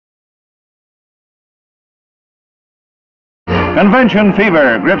Convention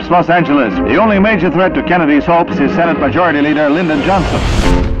fever grips Los Angeles. The only major threat to Kennedy's hopes is Senate Majority Leader Lyndon Johnson.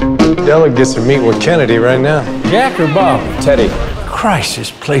 Delegates are meeting with Kennedy right now. Jack or Bob? Teddy. Christ,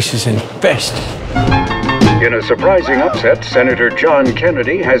 this place is infested. In a surprising upset, Senator John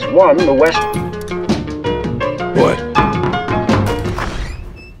Kennedy has won the West. What?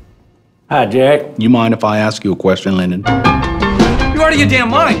 Hi, Jack. You mind if I ask you a question, Lyndon? You're out of your damn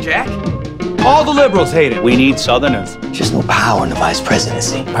mind, Jack. All the liberals hate it. We need Southerners. There's no power in the vice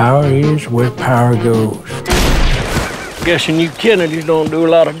presidency. Power is where power goes. Guessing you Kennedys don't do a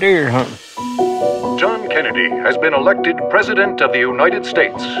lot of deer hunting. John Kennedy has been elected President of the United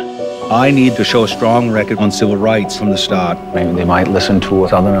States. I need to show a strong record on civil rights from the start. Maybe they might listen to a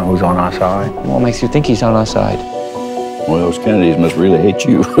Southerner who's on our side. What makes you think he's on our side? Well, those Kennedys must really hate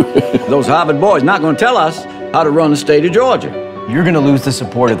you. Those Harvard boys not going to tell us how to run the state of Georgia. You're going to lose the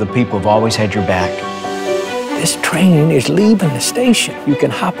support of the people who've always had your back. This train is leaving the station. You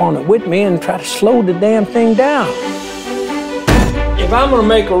can hop on it with me and try to slow the damn thing down. If I'm going to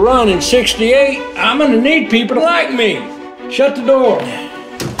make a run in '68, I'm going to need people to like me. Shut the door.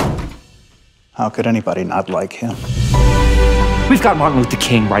 How could anybody not like him? We've got Martin Luther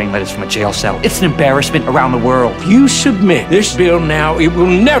King writing letters from a jail cell. It's an embarrassment around the world. You submit this bill now, it will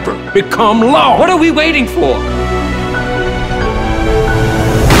never become law. What are we waiting for?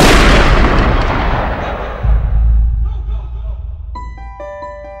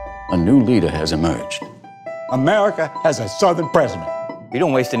 A new leader has emerged. America has a Southern president. You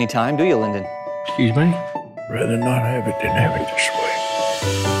don't waste any time, do you, Lyndon? Excuse me? Rather not have it than have it this way.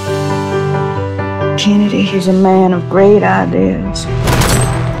 Kennedy is a man of great ideas.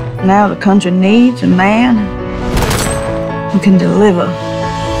 Now the country needs a man who can deliver.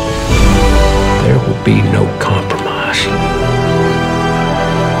 There will be no compromise.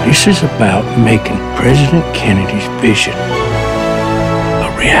 This is about making President Kennedy's vision a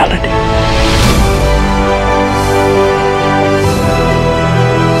reality.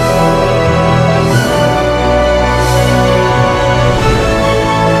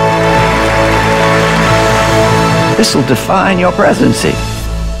 This will define your presidency.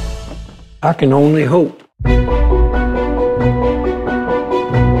 I can only hope.